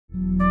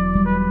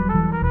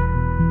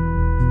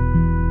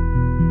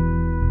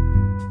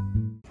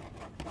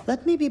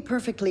Let me be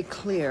perfectly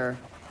clear.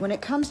 When it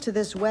comes to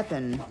this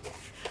weapon,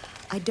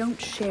 I don't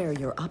share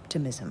your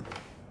optimism.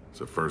 It's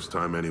the first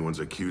time anyone's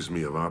accused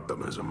me of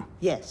optimism.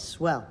 Yes,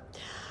 well,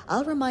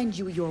 I'll remind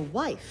you your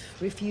wife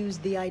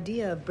refused the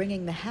idea of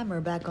bringing the hammer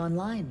back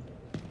online.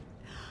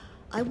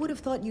 I would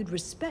have thought you'd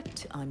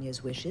respect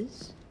Anya's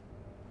wishes.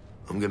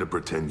 I'm gonna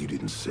pretend you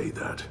didn't say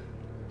that.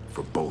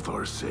 For both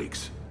our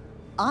sakes.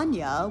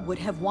 Anya would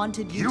have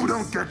wanted you to... You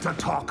don't get to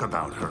talk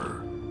about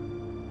her!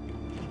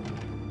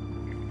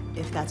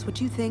 If that's what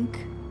you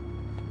think,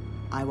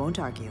 I won't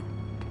argue.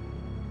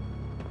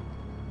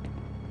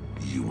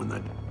 You and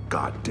that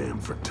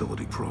goddamn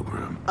fertility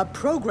program. A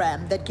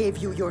program that gave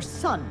you your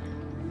son.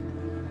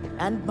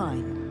 And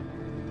mine.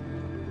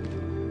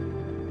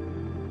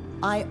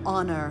 I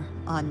honor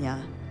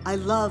Anya. I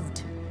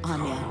loved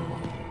Anya.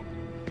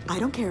 I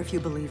don't care if you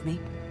believe me.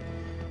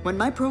 When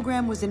my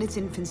program was in its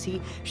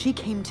infancy, she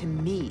came to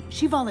me.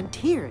 She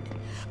volunteered.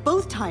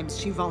 Both times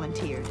she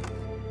volunteered.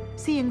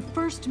 Seeing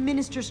First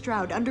Minister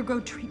Stroud undergo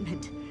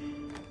treatment.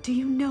 Do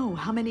you know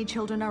how many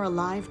children are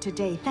alive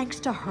today thanks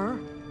to her?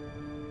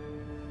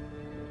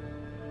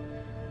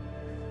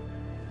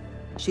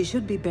 She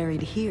should be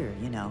buried here,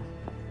 you know,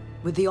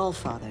 with the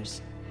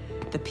Allfathers.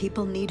 The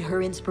people need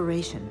her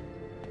inspiration.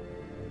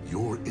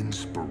 Your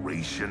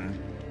inspiration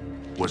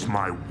was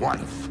my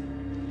wife.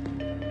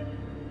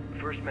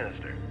 First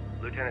Minister,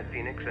 Lieutenant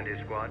Phoenix and his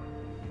squad.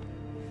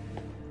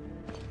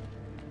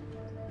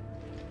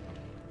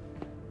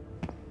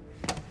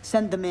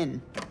 Send them in.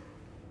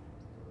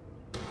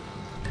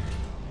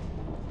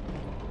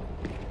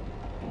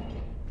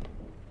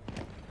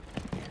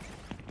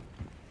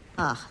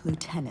 Ah,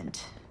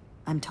 Lieutenant.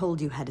 I'm told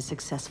you had a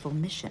successful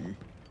mission.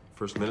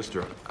 First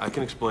Minister, I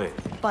can explain.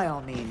 By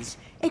all means.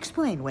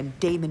 Explain when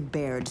Damon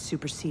Baird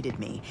superseded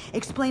me.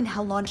 Explain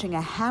how launching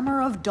a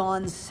Hammer of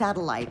Dawn's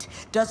satellite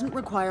doesn't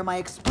require my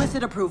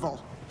explicit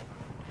approval.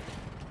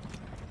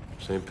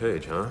 Same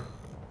page, huh?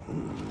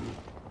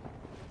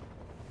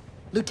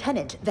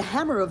 Lieutenant, the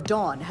Hammer of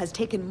Dawn has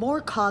taken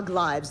more COG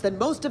lives than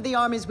most of the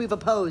armies we've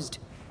opposed.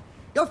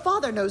 Your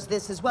father knows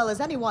this as well as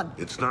anyone.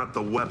 It's not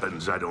the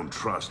weapons I don't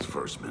trust,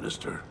 First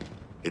Minister.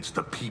 It's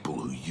the people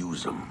who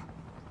use them.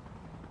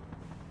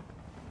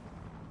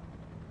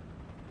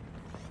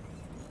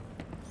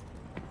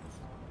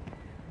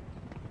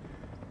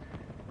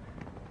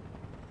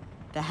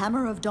 The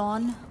Hammer of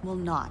Dawn will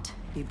not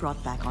be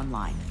brought back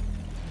online.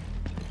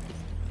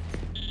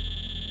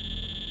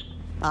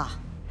 Ah,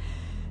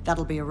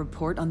 that'll be a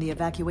report on the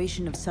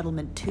evacuation of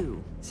Settlement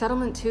 2.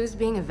 Settlement 2's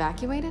being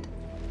evacuated?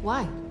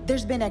 Why?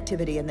 There's been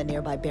activity in the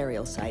nearby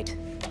burial site.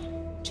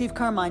 Chief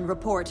Carmine,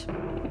 report. We're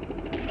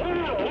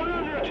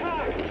under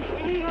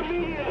attack! We need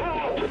immediate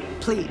help!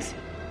 Please,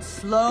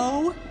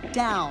 slow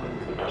down.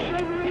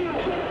 Send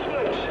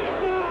reinforcements!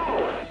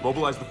 Now!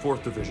 Mobilize the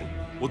 4th Division.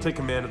 We'll take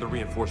command of the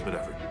reinforcement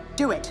effort.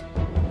 Do it.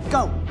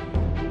 Go.